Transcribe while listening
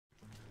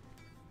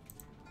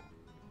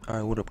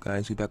Alright, what up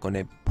guys? We back on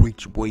that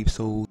Bleach Wave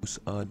Souls,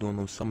 doing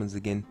those summons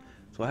again.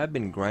 So I have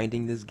been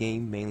grinding this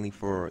game mainly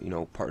for,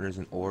 partners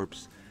and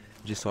orbs,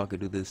 just so I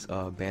could do this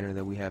banner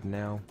that we have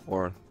now,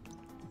 or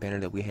banner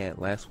that we had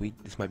last week.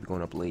 This might be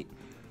going up late.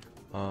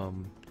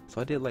 So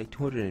I did like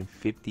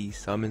 250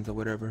 summons or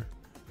whatever,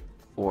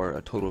 or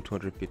a total of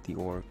 250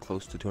 or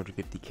close to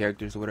 250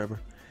 characters or whatever.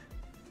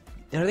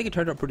 And I think it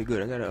turned out pretty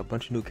good. I got a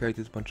bunch of new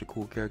characters, a bunch of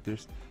cool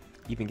characters.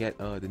 Even got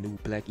the new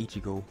Black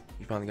Ichigo.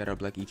 We finally got our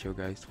Black Ichigo,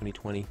 guys,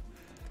 2020.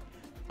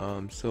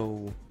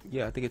 So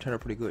yeah, I think it turned out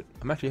pretty good.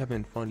 I'm actually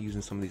having fun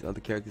using some of these other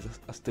characters.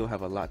 I still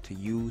have a lot to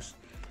use,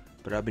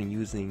 but I've been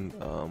using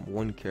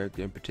one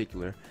character in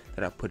particular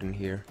that I put in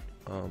here.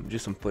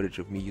 Just some footage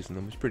of me using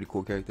them. It's a pretty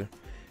cool character,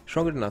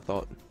 stronger than I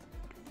thought.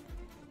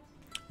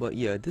 But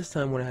yeah, this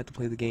time when I had to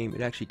play the game,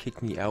 it actually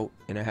kicked me out,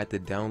 and I had to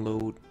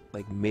download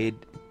like mid.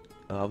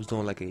 I was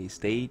doing like a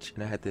stage,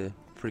 and I had to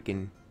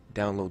freaking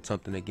download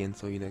something again.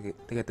 So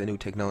they got the new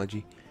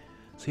technology.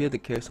 So here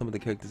are some of the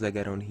characters I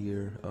got on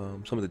here,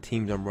 some of the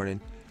teams I'm running.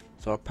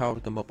 So I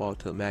powered them up all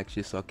to the max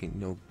just so I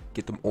can,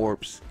 get them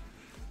orbs.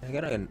 I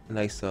got a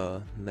nice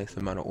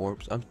amount of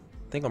orbs. I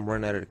think I'm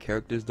running out of the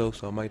characters though,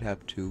 so I might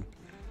have to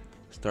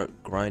start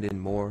grinding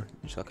more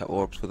so I can have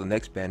orbs for the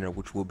next banner,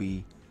 which will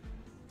be,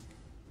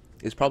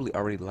 it's probably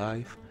already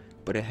live,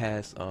 but it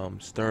has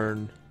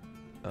Stern,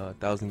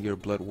 1000-Year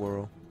Blood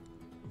Whirl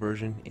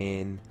version,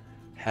 and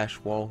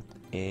Hashwall,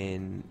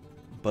 and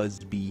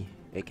Buzzby,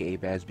 aka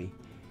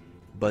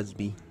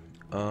Buzzby.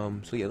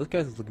 So yeah, those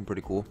guys is looking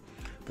pretty cool.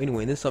 But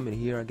anyway, in this summon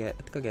here, I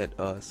think I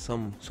got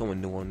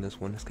someone new on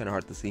this one. It's kind of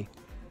hard to see.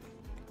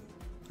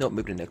 Nope,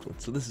 maybe the next one.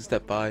 So this is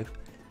step 5.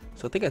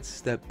 So I think that's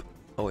step.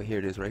 Oh, wait, here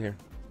it is, right here.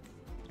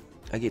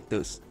 I get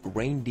this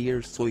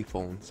reindeer soy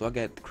phone. So I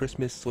got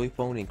Christmas soy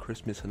phone and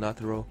Christmas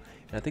Hanataro,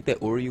 and I think that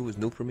Oreo was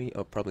new for me.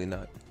 Oh, probably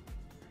not.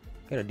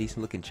 Got a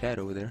decent looking chat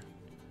over there.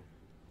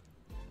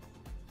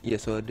 Yeah,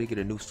 so I did get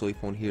a new soy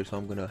phone here, so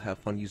I'm gonna have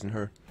fun using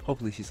her.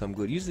 Hopefully she's some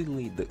good.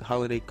 Usually the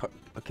holiday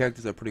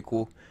characters are pretty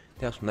cool.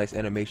 They have some nice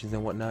animations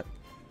and whatnot.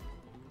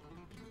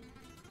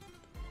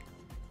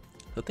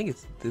 I think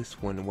it's this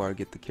one where I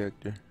get the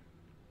character.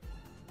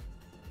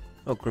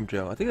 Oh,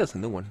 Grimjail. I think that's a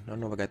new one. I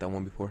don't know if I got that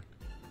one before.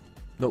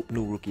 Nope,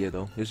 new Rukia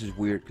though. This is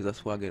weird because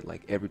that's why I get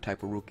like every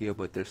type of Rukia,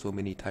 but there's so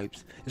many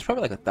types. There's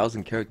probably like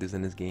 1,000 characters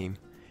in this game.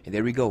 And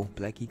there we go,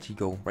 Black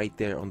Ichigo right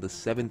there on the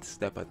 7th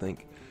step, I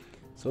think.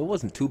 So it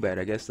wasn't too bad.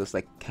 I guess that's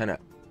like kind of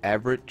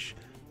average.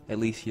 At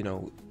least,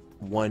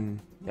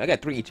 one. I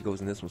got 3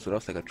 Ichigos in this one, so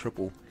that's like a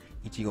triple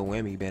Ichigo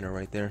whammy banner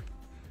right there.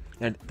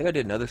 And I think I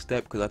did another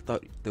step because I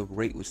thought the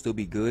rate would still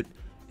be good.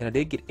 And I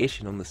did get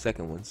Ishin on the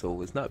second one,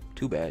 so it's not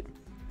too bad.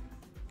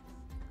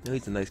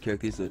 He's a nice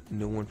character. He's a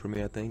new one for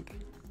me, I think.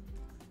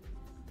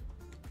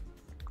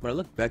 But I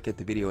looked back at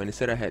the video and it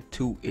said I had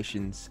 2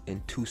 Ishins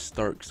and 2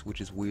 Starks,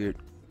 which is weird.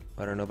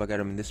 I don't know if I got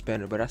them in this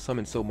banner, but I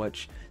summoned so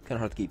much, it's kind of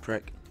hard to keep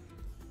track.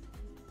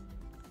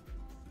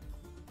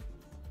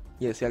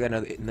 Yeah, see, I got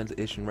another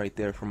Ishin right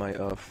there for my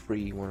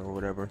free one or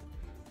whatever.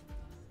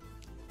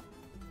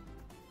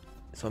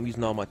 So I'm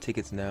using all my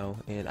tickets now,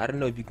 and I don't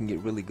know if you can get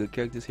really good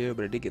characters here,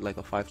 but I did get like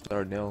a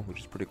 5-star Nell,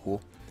 which is pretty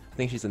cool. I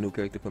think she's a new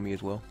character for me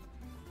as well.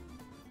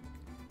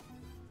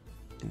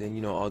 And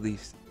then all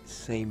these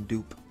same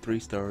dupe 3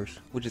 stars,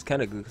 which is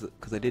kind of good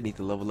because I did need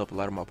to level up a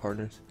lot of my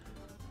partners.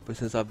 But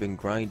since I've been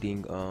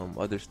grinding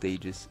other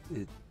stages,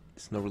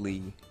 it's no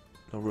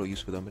real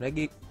use for them. And I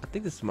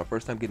think this is my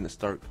first time getting a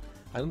Stark.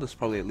 I know there's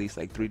probably at least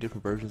like 3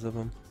 different versions of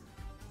them,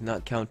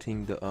 not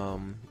counting the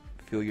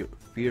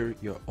Fear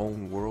Your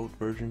Own World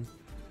version.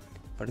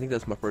 But I think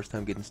that's my first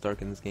time getting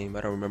Stark in this game.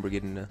 I don't remember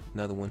getting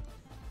another one,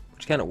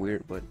 which is kind of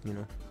weird, but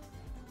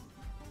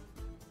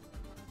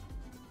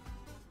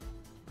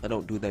I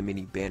don't do that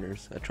many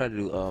banners. I try to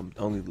do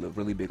only the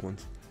really big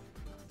ones.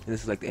 And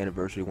this is like the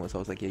anniversary one, so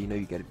I was like, yeah,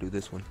 you got to do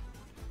this one.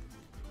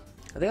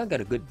 I think I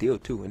got a good deal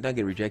too, and I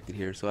get rejected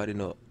here, so I didn't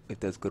know if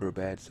that's good or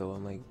bad. So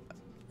I'm like,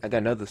 I got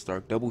another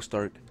Stark, double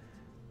Stark,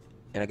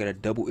 and I got a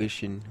double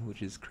Ishin,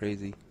 which is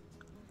crazy.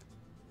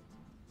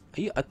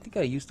 I think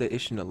I used the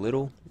Ishin a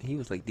little. He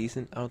was like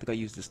decent. I don't think I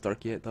used the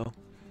Stark yet though.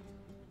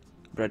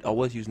 But I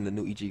was using the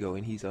new Ichigo,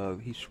 and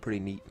he's pretty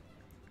neat.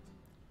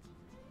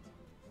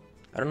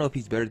 I don't know if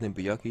he's better than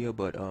Byakuya,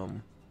 but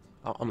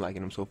I'm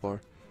liking him so far.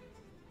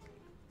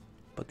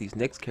 But these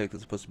next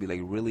characters are supposed to be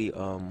like really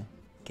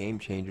game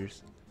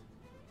changers.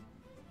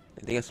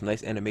 They got some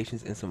nice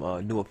animations and some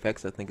new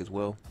effects, I think, as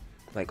well.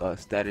 Like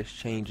status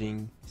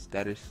changing,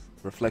 status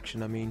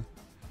reflection, I mean.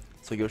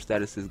 So your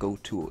statuses go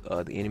to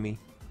the enemy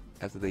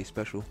after they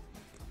special.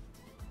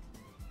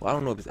 Well, I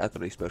don't know if it's after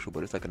they special,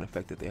 but it's like an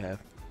effect that they have,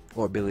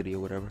 or ability or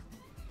whatever.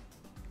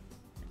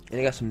 And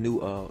they got some new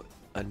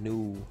a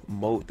new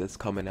mode that's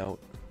coming out.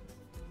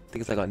 I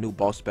think it's like a new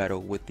boss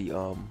battle with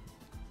the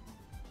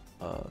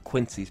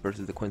Quincy's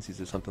versus the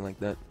Quincy's or something like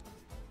that.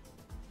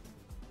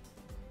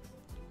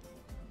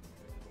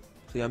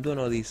 So yeah, I'm doing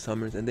all these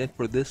summers, and then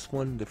for this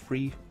one, the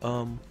free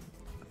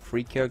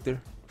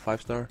character,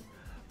 5-star,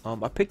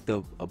 I picked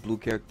a blue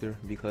character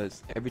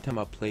because every time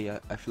I play,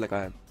 I feel like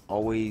I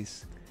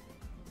always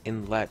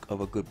in lack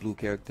of a good blue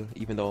character,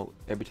 even though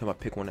every time I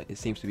pick one, it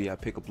seems to be I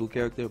pick a blue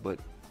character, but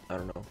I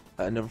don't know.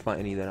 I never find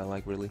any that I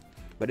like really.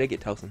 But they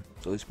get Towson,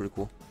 so it's pretty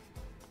cool.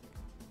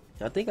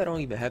 I think I don't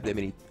even have that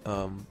many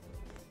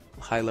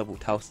high level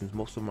Towsons.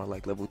 Most of them are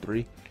like level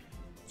 3.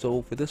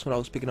 So for this one, I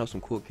was picking out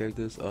some cool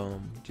characters,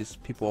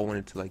 just people I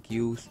wanted to like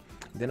use.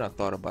 Then I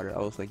thought about it. I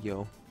was like,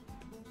 yo,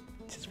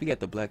 since we got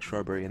the black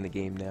strawberry in the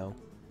game now,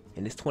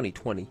 and it's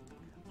 2020,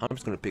 I'm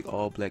just gonna pick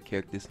all black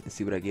characters and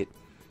see what I get.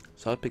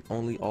 So I picked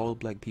only all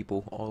black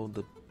people, all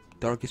the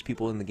darkest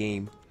people in the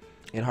game,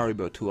 and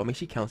Haribel too. I mean,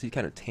 she counts. She's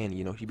kind of tan,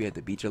 you know. She be at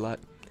the beach a lot.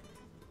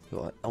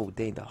 Yo, oh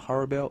dang, the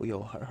Haribel,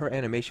 yo, her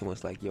animation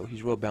was like, yo,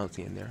 she's real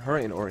bouncy in there. Her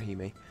and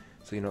Orihime.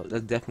 So you know,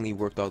 that's definitely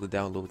worth all the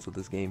downloads of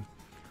this game.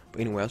 But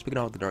anyway, I was picking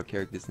out the dark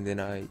characters, and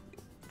then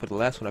for the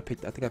last one, I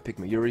think I picked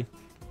Mayuri.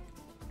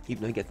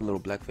 Even though he got the little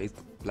black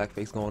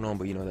face going on,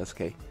 but you know, that's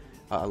okay.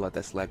 I let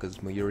that slide because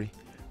it's Mayuri.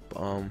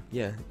 But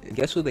yeah, and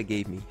guess what they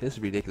gave me? This is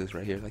ridiculous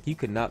right here. Like, you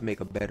could not make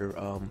a better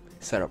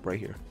setup right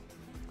here.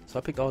 So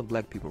I picked all the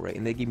black people, right,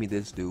 and they gave me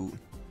this dude,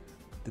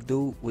 the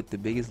dude with the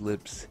biggest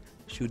lips,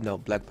 shooting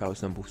out black power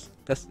symbols.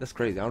 That's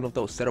crazy. I don't know if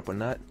that was set up or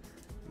not.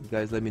 You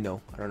guys let me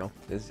know. I don't know.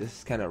 It's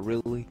just kind of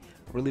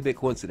really big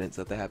coincidence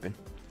that happened.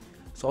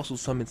 So also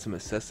summoned some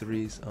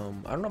accessories.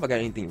 I don't know if I got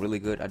anything really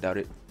good. I doubt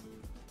it.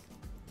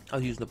 I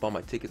was using up all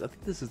my tickets. I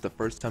think this is the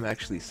first time I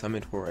actually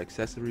summoned for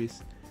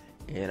accessories,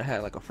 and I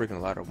had like a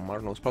freaking lot of them. I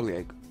don't know. It's probably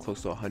like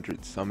close to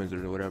 100 summons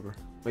or whatever,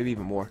 maybe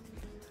even more.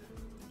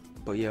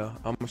 But yeah,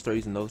 I'm gonna start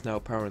using those now,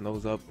 powering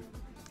those up.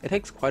 It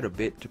takes quite a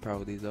bit to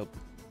power these up.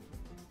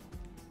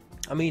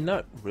 I mean,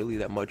 not really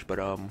that much, but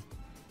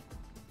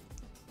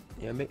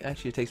yeah,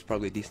 actually it takes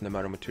probably a decent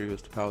amount of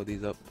materials to power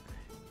these up.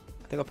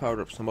 I think I powered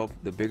up some of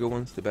the bigger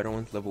ones, the better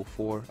ones, level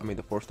 4, I mean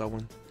the 4-star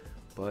ones,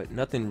 but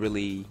nothing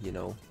really, you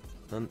know,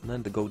 none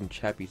of the golden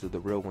chappies or the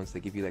real ones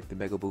that give you like the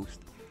mega boost.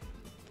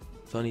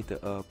 So I need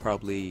to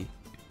probably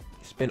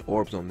spend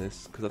orbs on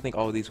this, because I think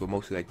all of these were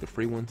mostly like the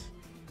free ones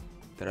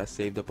that I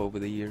saved up over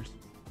the years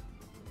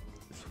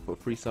for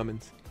free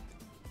summons.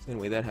 So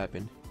anyway, that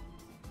happened.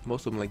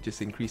 Most of them like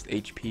just increased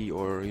HP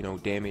or, you know,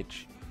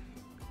 damage.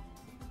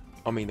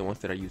 I mean the ones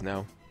that I use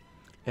now.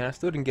 And I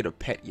still didn't get a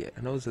pet yet.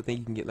 I know there's a thing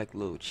you can get like a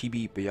little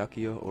Chibi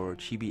Byakuya or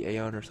Chibi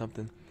Aeon or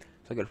something.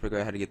 So I gotta figure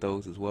out how to get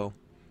those as well.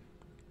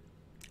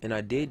 And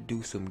I did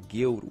do some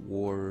Guild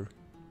War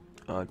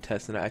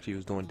tests, and I actually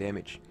was doing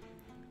damage.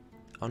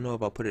 I don't know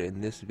if I put it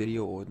in this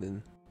video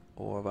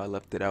or if I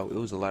left it out. It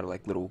was a lot of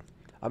like little,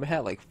 I had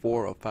like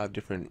 4 or 5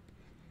 different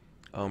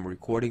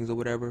recordings or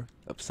whatever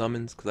of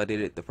summons, because I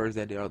did it the first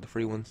day I did all the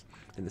free ones,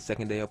 and the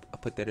second day I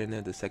put that in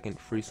there, the second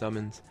free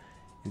summons,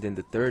 and then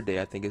the third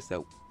day, I think it's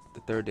the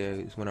third day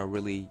is when I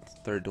really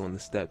started doing the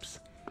steps.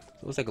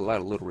 So it's like a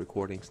lot of little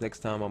recordings. Next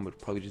time I'm gonna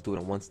probably just do it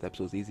in one step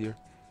so it's easier,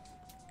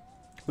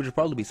 which will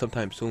probably be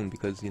sometime soon,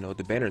 because you know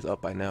the banner's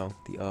up by now.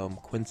 The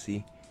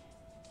Quincy,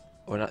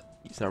 or not,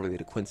 it's not really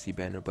the Quincy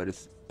banner, but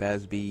it's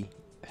Basby,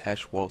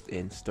 Hashwalt,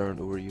 and Stern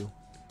Uryu.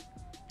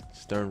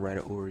 Stern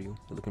Rider Uryu.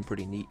 They're looking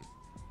pretty neat.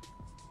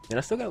 And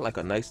I still got like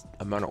a nice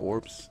amount of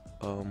orbs.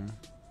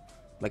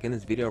 Like in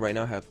this video right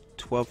now I have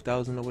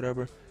 12,000 or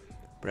whatever,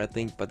 but I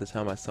think by the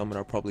time I summon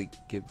I'll probably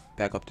get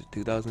back up to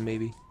 2,000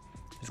 maybe.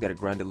 Just gotta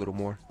grind a little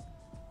more.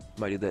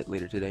 Might do that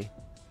later today.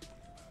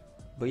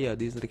 But yeah,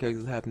 these are the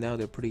characters I have now.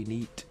 They're pretty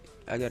neat.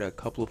 I got a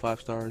couple of 5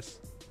 stars.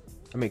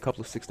 I mean a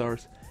couple of 6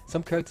 stars.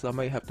 Some characters I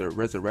might have to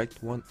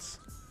resurrect once.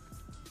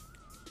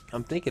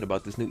 I'm thinking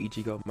about this new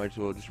Ichigo. Might as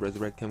well just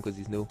resurrect him because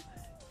he's new.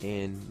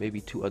 And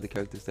maybe 2 other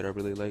characters that I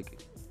really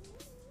like.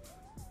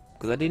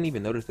 Because I didn't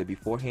even notice that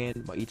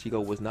beforehand my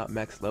Ichigo was not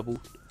max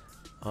leveled,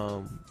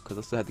 because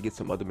I still had to get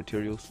some other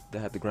materials that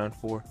I had to grind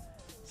for.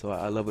 So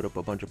I leveled up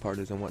a bunch of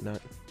partners and whatnot,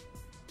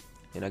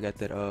 and I got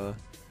that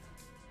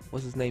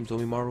what's his name,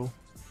 Zomimaru.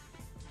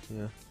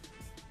 Yeah,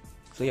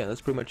 so yeah,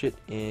 that's pretty much it,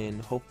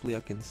 and hopefully I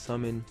can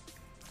summon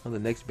on the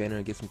next banner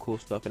and get some cool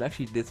stuff. And I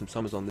actually did some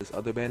summons on this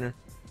other banner,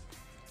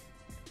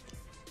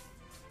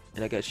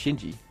 and I got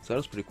Shinji, so that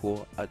was pretty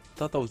cool. I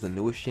thought that was the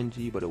newest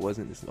Shinji, but it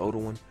wasn't. It's an older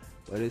one.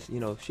 But it's, you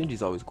know,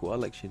 Shinji's always cool. I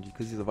like Shinji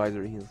because he's a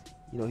visor. He's,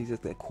 you know, he's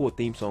just that cool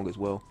theme song as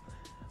well.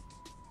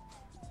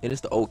 And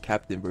it's the old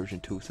Captain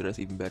version too, so that's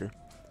even better.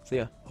 So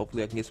yeah,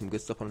 hopefully I can get some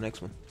good stuff on the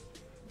next one.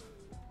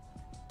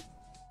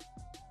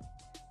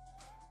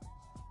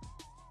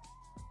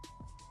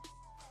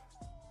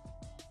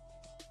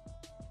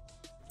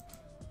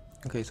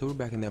 Okay, so we're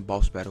back in that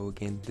boss battle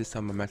again. This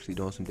time I'm actually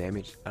doing some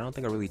damage. I don't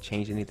think I really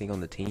changed anything on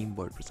the team,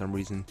 but for some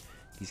reason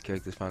these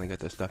characters finally got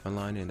their stuff in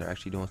line and they're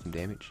actually doing some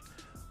damage.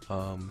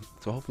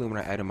 So hopefully when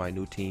I add in my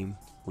new team,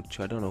 which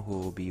I don't know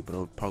who it will be, but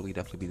it'll probably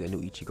definitely be the new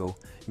Ichigo,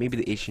 maybe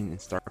the Ishin and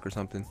Stark or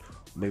something.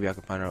 Maybe I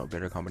can find out a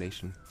better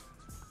combination.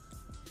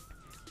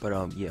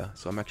 But yeah,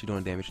 so I'm actually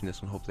doing damage in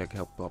this one. Hopefully I can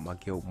help out my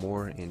guild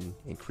more and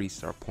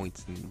increase our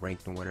points and rank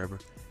and whatever.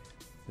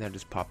 And I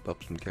just popped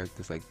up some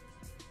characters like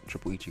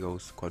triple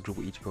Ichigos,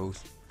 quadruple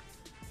Ichigos.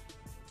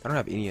 I don't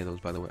have any of those,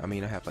 by the way. I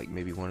mean, I have like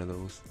maybe one of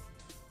those.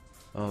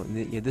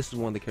 Yeah, this is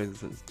one of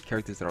the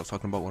characters that I was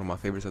talking about, one of my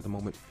favorites at the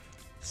moment.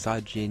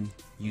 Sajin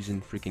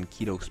using freaking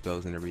Kido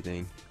spells and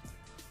everything.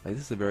 Like,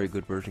 this is a very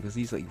good version because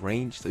he's like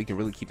ranged, so he can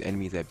really keep the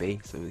enemies at bay.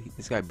 So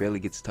this guy barely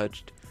gets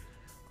touched,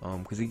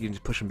 because he can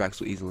just push him back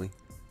so easily.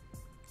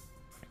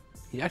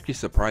 He actually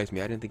surprised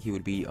me. I didn't think he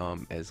would be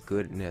as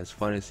good and as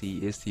fun as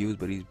he is to use,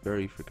 but he's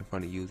very freaking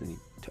fun to use and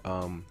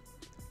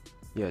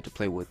yeah, to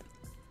play with.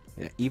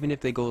 Yeah, even if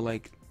they go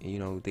like, you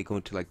know, they go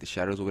into like the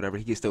shadows or whatever,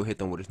 he can still hit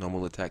them with his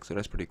normal attack. So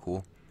that's pretty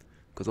cool.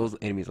 Because those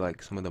enemies are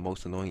like some of the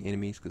most annoying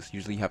enemies, because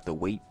usually you have to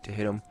wait to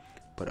hit them.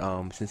 But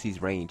since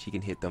he's ranged, he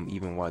can hit them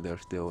even while they're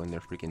still in their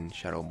freaking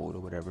shadow mode or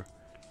whatever.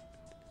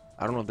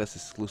 I don't know if that's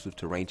exclusive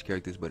to ranged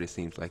characters, but it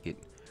seems like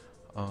it.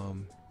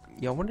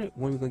 Yeah, I wonder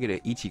when we're gonna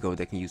get an Ichigo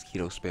that can use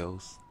Kido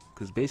spells.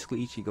 Because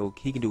basically Ichigo,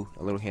 he can do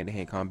a little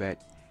hand-to-hand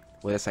combat.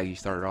 Well, that's how you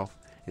started off.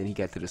 Then he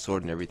got to the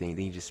sword and everything.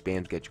 Then he just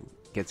spams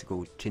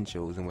Getsuko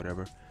Chinchos and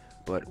whatever.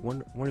 But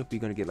wonder if we're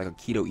gonna get like a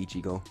Kido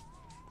Ichigo.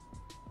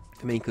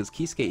 I mean, because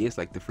Kisuke is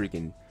like the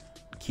freaking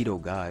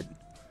Kido god.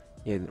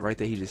 Yeah, right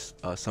there he just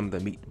summoned the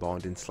meatball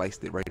and then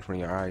sliced it right in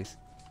front of your eyes.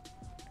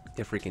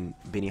 The freaking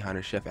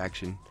Benihana chef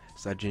action,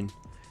 Sajin.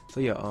 So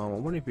yeah, I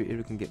wonder if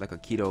we can get like a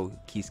Kido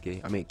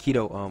Kisuke. I mean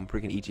Kido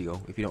freaking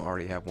Ichigo. If you don't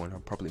already have one, I'll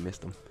probably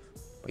missed them.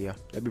 But yeah,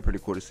 that'd be pretty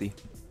cool to see.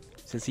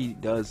 Since he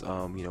does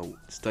you know,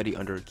 study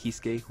under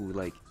Kisuke, who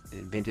like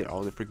invented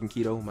all the freaking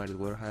Kido, might as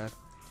well have.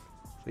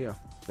 So yeah,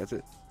 that's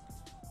it.